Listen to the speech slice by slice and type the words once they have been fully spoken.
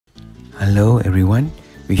Hello everyone,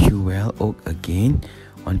 wish you well again.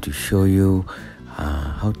 Want to show you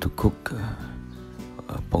how to cook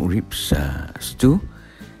pork ribs stew.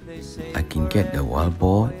 I can get the wild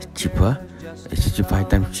boar, it's cheaper. It's 5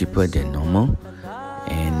 times cheaper than normal.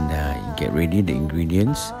 And you get ready the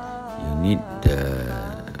ingredients. You need the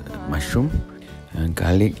mushroom,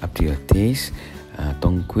 garlic up to your taste,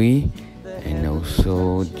 tong kui, and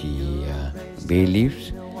also the bay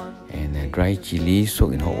leaves, and dry chili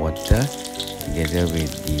soaked in hot water, together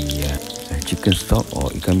with the chicken stock or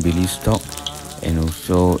ikan bili stock, and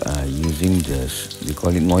also using we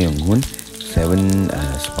call it ngoyong hun, 7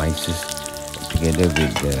 spices, together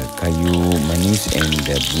with the kayu manis and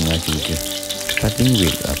the bunga cincin. Starting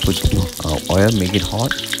with putting oil, make it hot,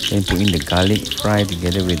 then put in the garlic, fry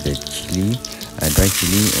together with the chili, dry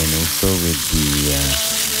chili, and also with the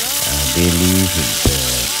bay leaf,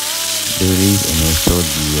 and also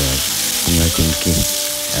the bunga cincin,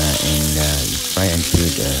 and you fry until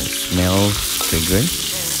the smells fragrant.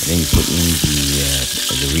 And then you put in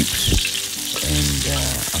the ribs, and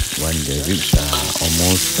when the ribs are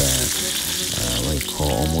almost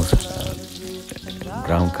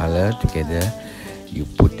brown color together, you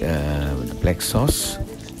put the black sauce,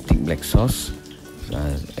 thick black sauce,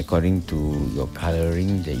 according to your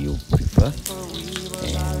coloring that you prefer,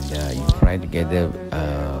 and you fry together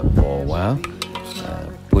for a while.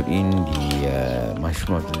 Put in the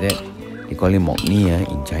mushroom after that. They call it mok ni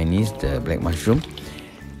in Chinese, the black mushroom,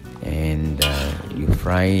 and you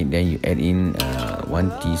fry. Then you add in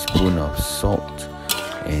 1 teaspoon of salt,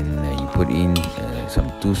 and you put in some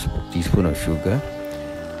 2 teaspoons of sugar,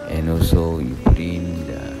 and also you put in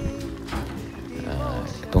the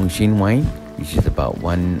Tongshin wine, which is about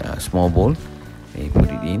 1 small bowl, and you put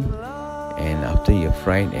it in. And after you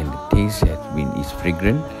fried and the taste is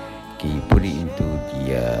fragrant, okay, you put it into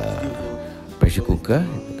the pressure cooker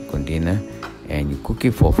container, and you cook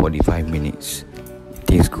it for 45 minutes. It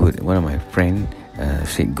tastes good. One of my friends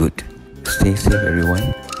said good. Stay safe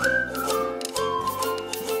everyone.